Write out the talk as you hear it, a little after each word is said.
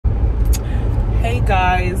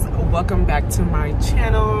Guys, welcome back to my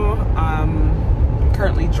channel. I'm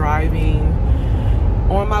currently driving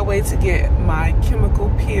on my way to get my chemical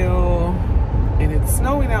peel, and it's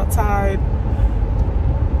snowing outside.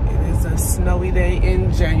 It is a snowy day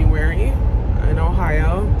in January in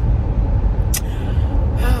Ohio.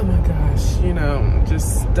 Oh my gosh, you know,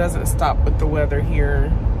 just doesn't stop with the weather here.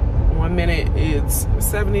 One minute it's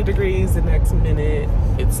 70 degrees, the next minute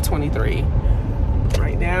it's 23.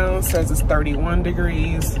 Right now it says it's 31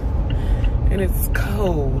 degrees and it's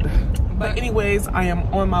cold. But anyways, I am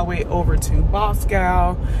on my way over to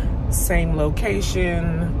Boscal, same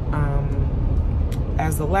location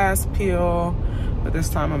as the last peel, but this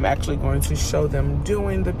time I'm actually going to show them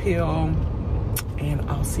doing the peel, and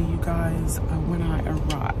I'll see you guys when I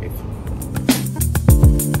arrive.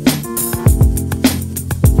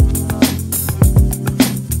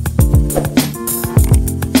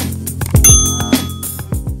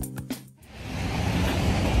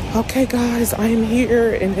 Okay guys, I am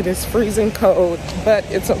here and it is freezing cold, but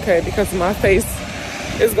it's okay because my face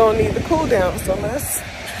is gonna need to cool down. So let's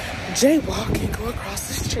jaywalk and go across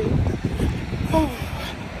the street. Oh.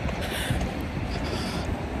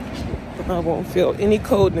 I won't feel any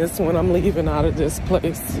coldness when I'm leaving out of this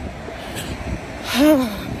place.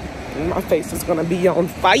 My face is gonna be on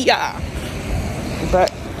fire.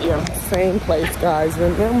 But yeah, same place guys.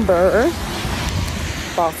 Remember,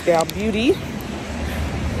 Boscal Beauty.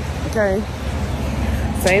 Okay,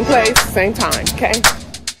 same place, same time, okay?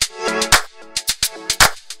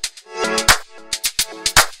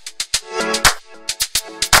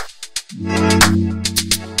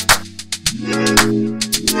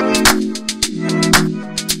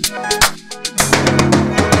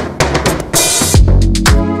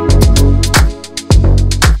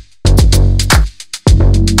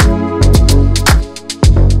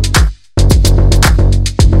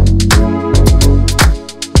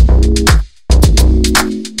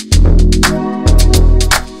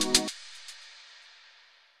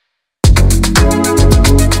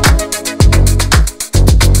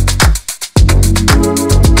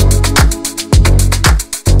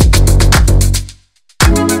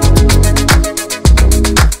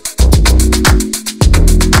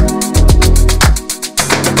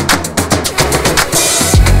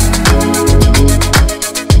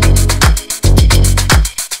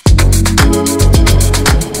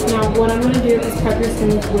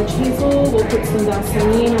 Witch hazel. We'll put some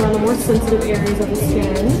Vaseline around the more sensitive areas of the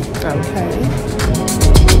skin. Okay.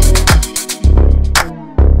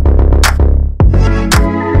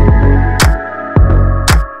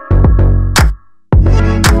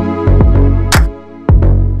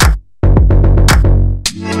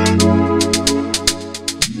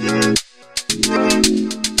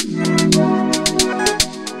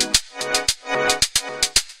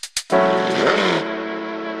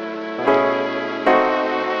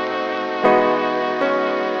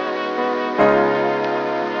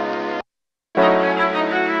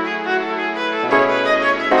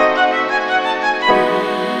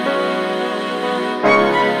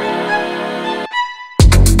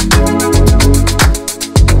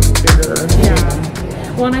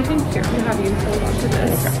 Well, and I think here, I'm going to have you hold on to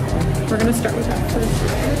this. Okay. We're going to start with that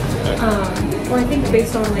first. Well, I think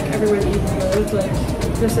based on like everywhere that you've lived, like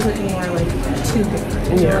this isn't anywhere like too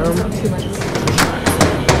different. Yeah. It's not too much.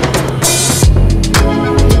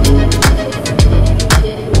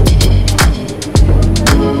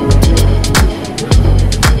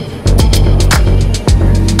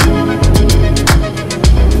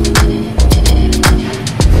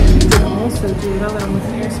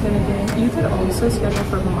 Schedule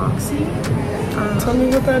for Moxie. Tell me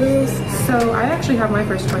what that is. So I actually have my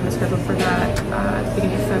first appointment scheduled for that at the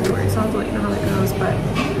beginning of February, so I'll have to let you know how that goes. But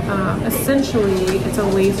essentially, it's a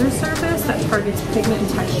laser service that targets pigment and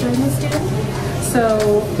texture in the skin.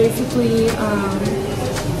 So basically,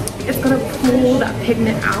 it's going to pull that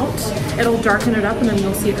pigment out. It'll darken it up, and then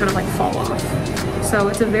you'll see it kind of like fall off. So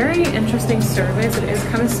it's a very interesting service. It is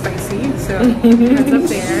kind of spicy, so heads up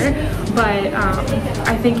there. But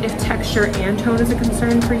I think if texture and tone is a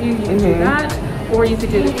concern for you, you can do that, or you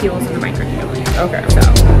could do the peels and the microneedling. Okay.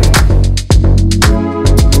 So.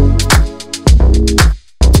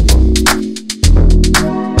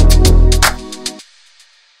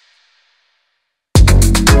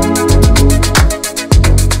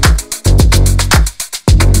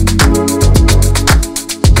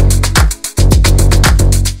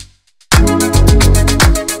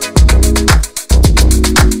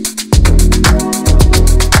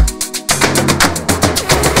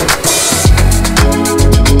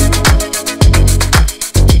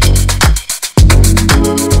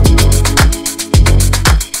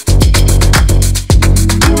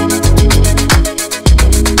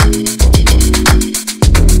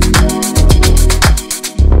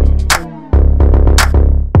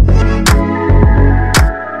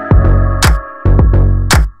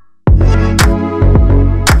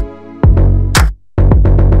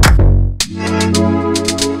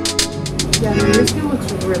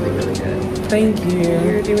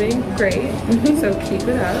 doing great. So keep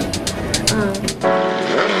it up.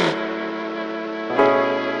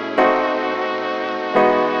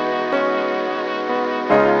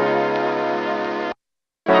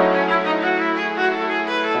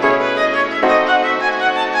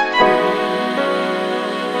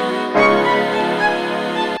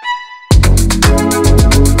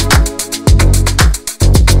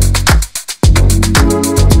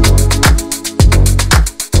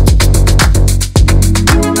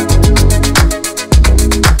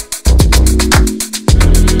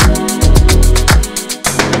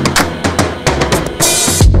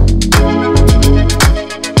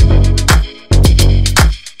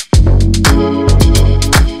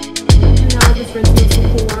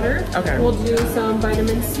 We'll do some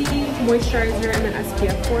vitamin C, moisturizer, and then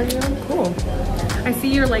SPF for you. Cool. I see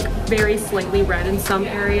you're like very slightly red in some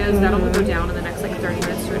areas. That'll go down in the next like 30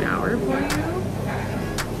 minutes to an hour for you.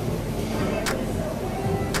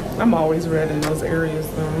 I'm always red in those areas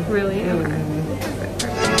though. Really? Okay.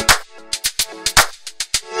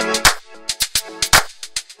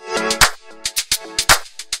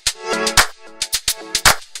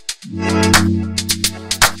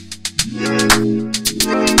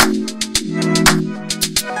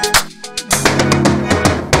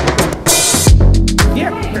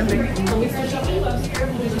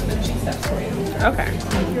 Okay.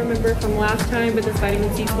 You remember from last time, but this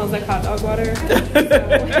vitamin C smells like hot dog water. So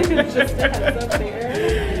just a heads up there.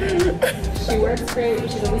 She works great, but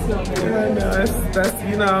she doesn't smell good. I know, that's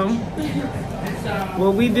you know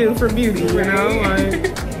what we do for beauty, you know.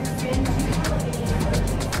 Like,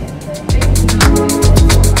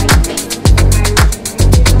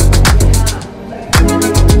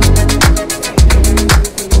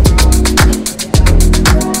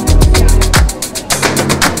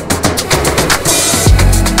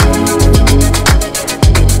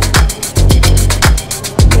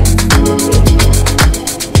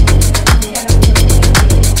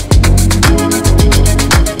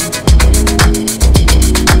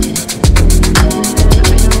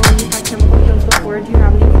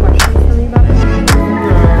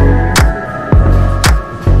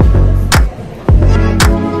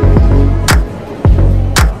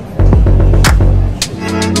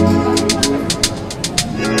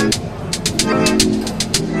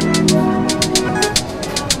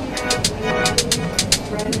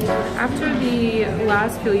 after the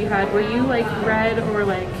last peel you had, were you like red or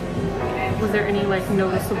like, was there any like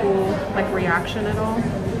noticeable like reaction at all?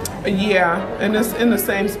 yeah, and it's in the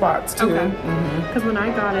same spots too. Okay. Because when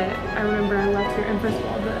I got it, I remember I left here, and first of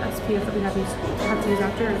all, the SPF that we have to use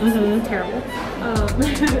after is terrible.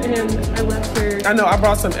 And I left here. I know, I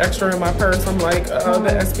brought some extra in my purse. I'm like, the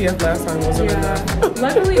SPF last time wasn't enough.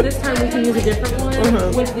 Luckily this time we can use a different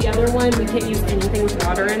one. With the other one, we can't use anything with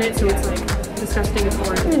water in it, so it's like disgusting, it's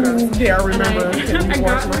orange, it's gross. Yeah, I remember. I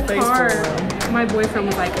got in my car. My boyfriend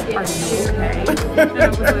was like, "Are you okay?" And I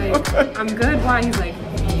was like, "I'm good." Why? He's like,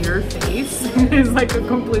 "Your face is like a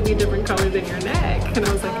completely different color than your neck." And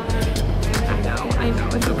I was like, I know,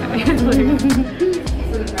 it's okay.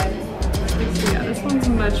 So yeah, this one's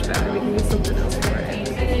much better. We can use something else for it.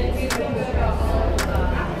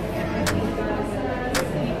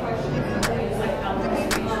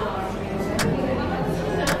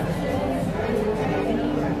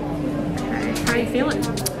 How are you feeling?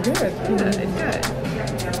 Good. Good. Okay.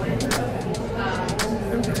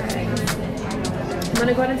 I'm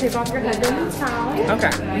gonna go ahead and take off your headband and towel.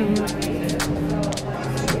 Okay.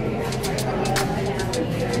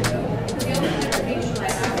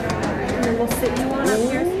 And then we'll sit you on up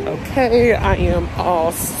here. Okay, I am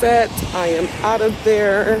all set. I am out of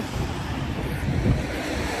there.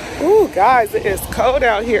 Ooh, guys, it is cold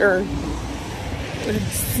out here.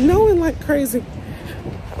 It's snowing like crazy.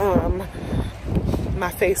 My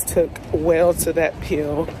face took well to that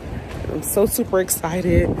peel. I'm so super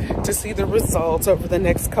excited to see the results over the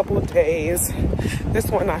next couple of days. This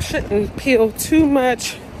one I shouldn't peel too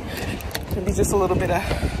much. Maybe just a little bit of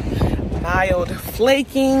mild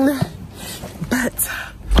flaking. But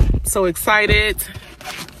I'm so excited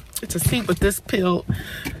to see what this peel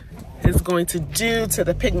is going to do to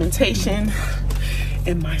the pigmentation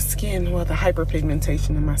in my skin, well, the hyperpigmentation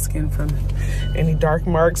in my skin from any dark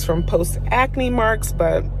marks from post-acne marks.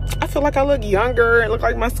 But I feel like I look younger. It looks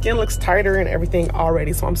like my skin looks tighter and everything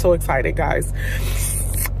already. So I'm so excited, guys.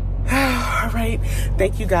 All right,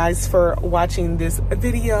 thank you guys for watching this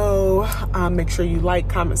video. Make sure you like,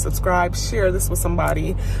 comment, subscribe, share this with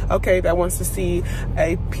somebody, okay, that wants to see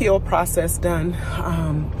a peel process done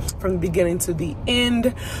from the beginning to the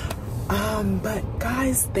end. But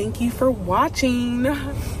guys, thank you for watching.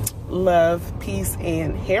 Love, peace,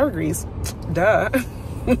 and hair grease. Duh.